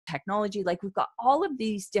technology. Like we've got all of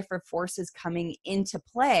these different forces coming into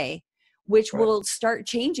play, which Right. will start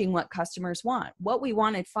changing what customers want. What we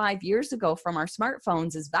wanted 5 years ago from our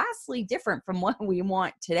smartphones is vastly different from what we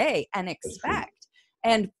want today and That's true. expect.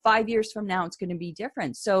 And 5 years from now, it's going to be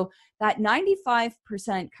different. So that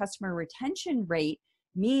 95% customer retention rate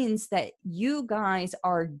means that you guys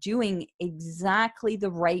are doing exactly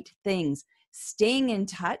the right things, staying in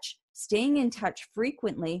touch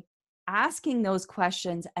frequently, asking those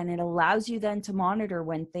questions, and it allows you then to monitor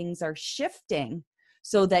when things are shifting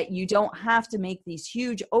so that you don't have to make these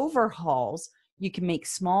huge overhauls. You can make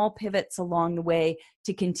small pivots along the way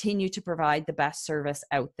to continue to provide the best service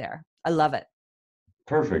out there. I love it.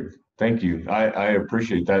 Perfect. Thank you. I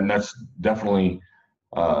appreciate that. And that's definitely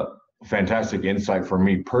uh, fantastic insight for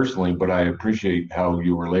me personally, but I appreciate how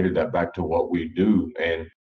you related that back to what we do. And